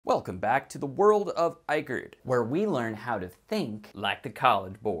Welcome back to the world of Eichert, where we learn how to think like the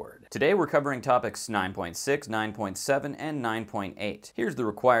College Board. Today we're covering topics 9.6, 9.7, and 9.8. Here's the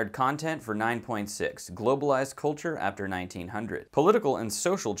required content for 9.6, Globalized Culture After 1900. Political and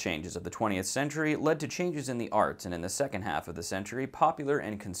social changes of the 20th century led to changes in the arts, and in the second half of the century, popular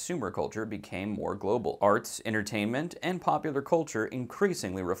and consumer culture became more global. Arts, entertainment, and popular culture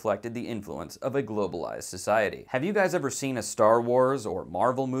increasingly reflected the influence of a globalized society. Have you guys ever seen a Star Wars or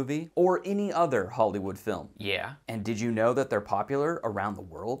Marvel movie, or any other Hollywood film? Yeah. And did you know that they're popular around the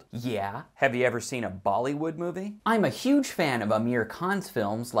world? Yeah. Have you ever seen a Bollywood movie? I'm a huge fan of Amir Khan's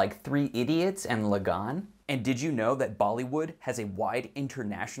films like Three Idiots and Lagan. And did you know that Bollywood has a wide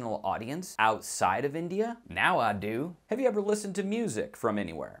international audience outside of India? Now I do. Have you ever listened to music from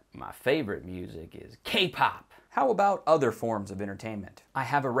anywhere? My favorite music is K-pop. How about other forms of entertainment? I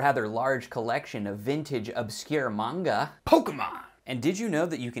have a rather large collection of vintage obscure manga. Pokemon! And did you know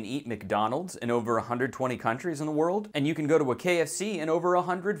that you can eat McDonald's in over 120 countries in the world? And you can go to a KFC in over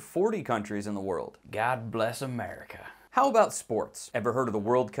 140 countries in the world. God bless America. How about sports? Ever heard of the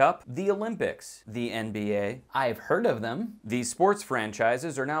World Cup, the Olympics, the NBA? I've heard of them. These sports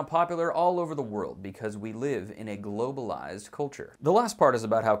franchises are now popular all over the world because we live in a globalized culture. The last part is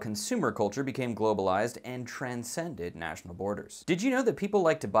about how consumer culture became globalized and transcended national borders. Did you know that people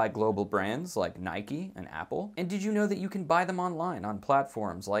like to buy global brands like Nike and Apple? And did you know that you can buy them online on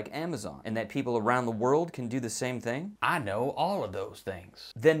platforms like Amazon, and that people around the world can do the same thing? I know all of those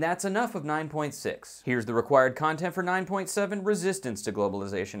things. Then that's enough of 9.6. Here's the required content for 9.7, Resistance to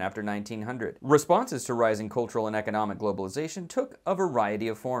Globalization After 1900. Responses to rising cultural and economic globalization took a variety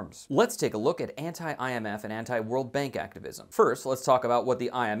of forms. Let's take a look at anti-IMF and anti-World Bank activism. First, let's talk about what the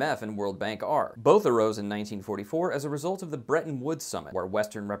IMF and World Bank are. Both arose in 1944 as a result of the Bretton Woods Summit, where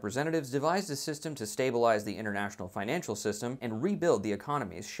Western representatives devised a system to stabilize the international financial system and rebuild the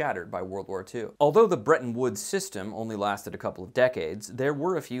economies shattered by World War II. Although the Bretton Woods system only lasted a couple of decades, there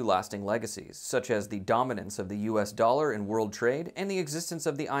were a few lasting legacies, such as the dominance of the US dollar in world trade and the existence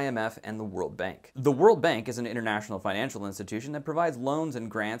of the IMF and the World Bank. The World Bank is an international financial institution that provides loans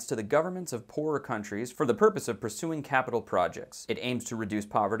and grants to the governments of poorer countries for the purpose of pursuing capital projects. It aims to reduce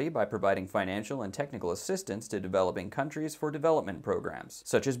poverty by providing financial and technical assistance to developing countries for development programs,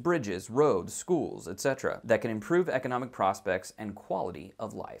 such as bridges, roads, schools, etc., that can improve economic prospects and quality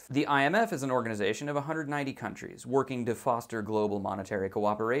of life. The IMF is an organization of 190 countries working to foster global monetary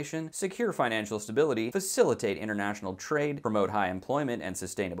cooperation, secure financial stability, facilitate international trade, promote high employment and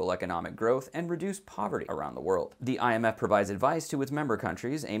sustainable economic growth, and reduce poverty around the world. The IMF provides advice to its member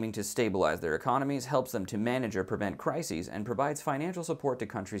countries, aiming to stabilize their economies, helps them to manage or prevent crises, and provides financial support to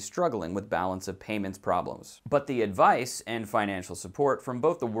countries struggling with balance of payments problems. But the advice and financial support from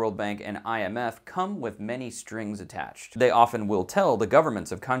both the World Bank and IMF come with many strings attached. They often will tell the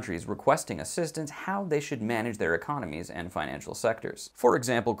governments of countries requesting assistance how they should manage their economies and financial sectors. For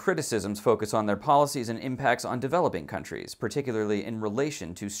example, criticisms focus on their policies and impacts on developing countries, particularly in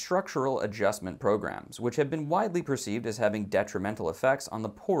relation to structural adjustment programs, which have been widely perceived as having detrimental effects on the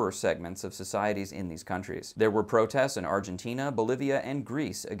poorer segments of societies in these countries. There were protests in Argentina, Bolivia, and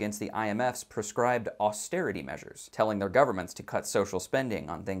Greece against the IMF's prescribed austerity measures, telling their governments to cut social spending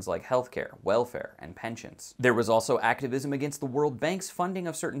on things like healthcare, welfare, and pensions. There was also activism against the World Bank's funding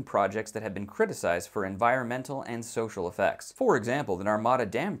of certain projects that had been criticized for environmental and social effects. For example, the Narmada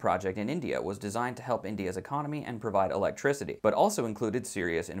Dam project in India was designed to help India's economy and provide electricity, but also included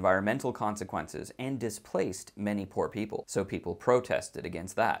serious environmental consequences and displaced many poor people, so people protested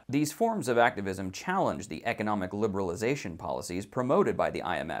against that. These forms of activism challenged the economic liberalization policies promoted by the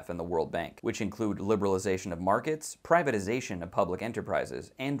IMF and the World Bank, which include liberalization of markets, privatization of public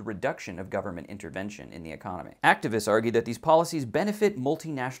enterprises, and reduction of government intervention in the economy. Activists argue that these policies benefit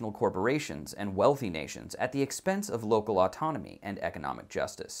multinational corporations and wealthy nations at the expense of local autonomy and economic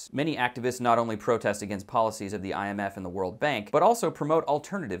justice. Many activists not only protest against policies of the IMF and the World Bank, but also promote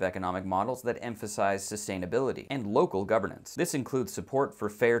alternative economic models that emphasize sustainability and local governance. This includes support for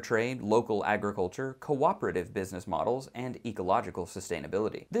fair trade, local agriculture, cooperative business models, and ecological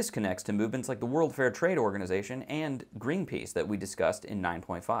sustainability. This connects to movements like the World Fair Trade Organization and Greenpeace that we discussed in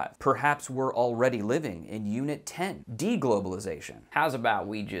 9.5. Perhaps we're already living in Unit 10, Deglobalization. How's about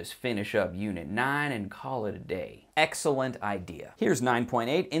we just finish up Unit 9 and call it a day? Excellent idea. Here's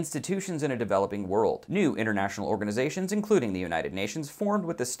 9.8, institutions in a developing world. New international organizations, including the United Nations, formed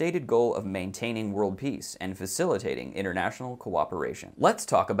with the stated goal of maintaining world peace and facilitating international cooperation. Let's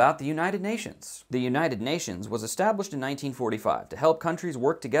talk about the United Nations. The United Nations was established in 1945 to help countries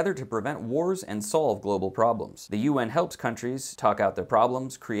work together to prevent wars and solve global problems. The UN helps countries talk out their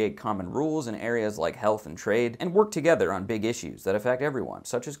problems, create common rules in areas like health and trade, and work together on big issues that affect everyone,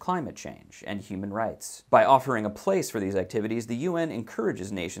 such as climate change and human rights. By offering a place for these activities, the UN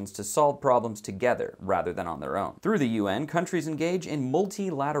encourages nations to solve problems together rather than on their own. Through the UN, countries engage in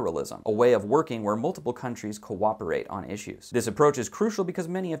multilateralism, a way of working where multiple countries cooperate on issues. This approach is crucial because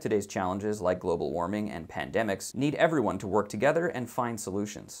many of today's challenges, like global warming and pandemics, need everyone to work together and find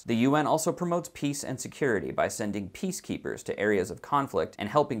solutions. The UN also promotes peace and security by sending peacekeepers to areas of conflict and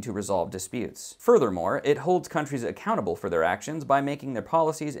helping to resolve disputes. Furthermore, it holds countries accountable for their actions by making their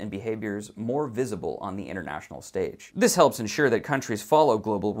policies and behaviors more visible on the international stage. This helps ensure that countries follow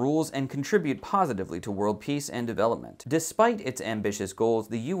global rules and contribute positively to world peace and development. Despite its ambitious goals,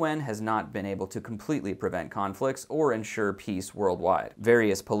 the UN has not been able to completely prevent conflicts or ensure peace worldwide.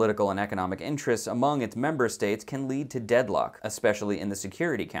 Various political and economic interests among its member states can lead to deadlock, especially in the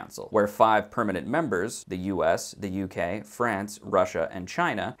Security Council, where 5 permanent members, the US, the UK, France, Russia, and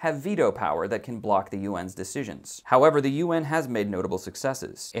China, have veto power that can block the UN's decisions. However, the UN has made notable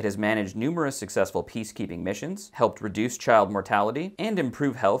successes. It has managed numerous successful peacekeeping missions, helped reduce child mortality, and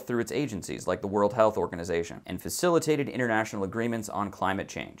improve health through its agencies like the World Health Organization, and facilitated international agreements on climate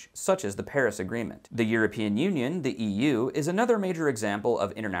change, such as the Paris Agreement. The European Union, the EU, is another major example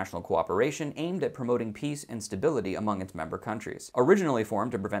of international cooperation aimed at promoting peace and stability among its member countries. Originally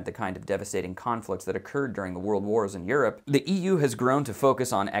formed to prevent the kind of devastating conflicts that occurred during the World Wars in Europe, the EU has grown to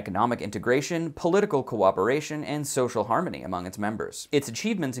focus on economic integration, political cooperation, and social harmony among its members. Its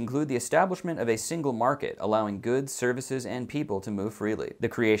achievements include the establishment of a single market, allowing goods, services, and people to move freely, the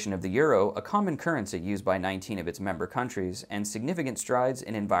creation of the euro, a common currency used by 19 of its member countries, and significant strides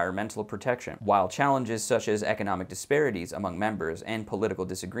in environmental protection. While challenges such as economic disparities among members and political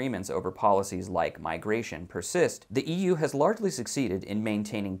disagreements over policies like migration persist, the EU has largely succeeded in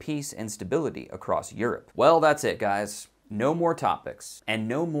maintaining peace and stability across Europe. Well, that's it, guys. No more topics, and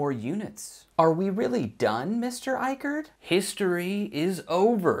no more units. Are we really done, Mr. Eichert? History is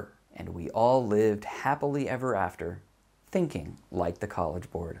over, and we all lived happily ever after, thinking like the College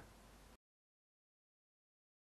Board.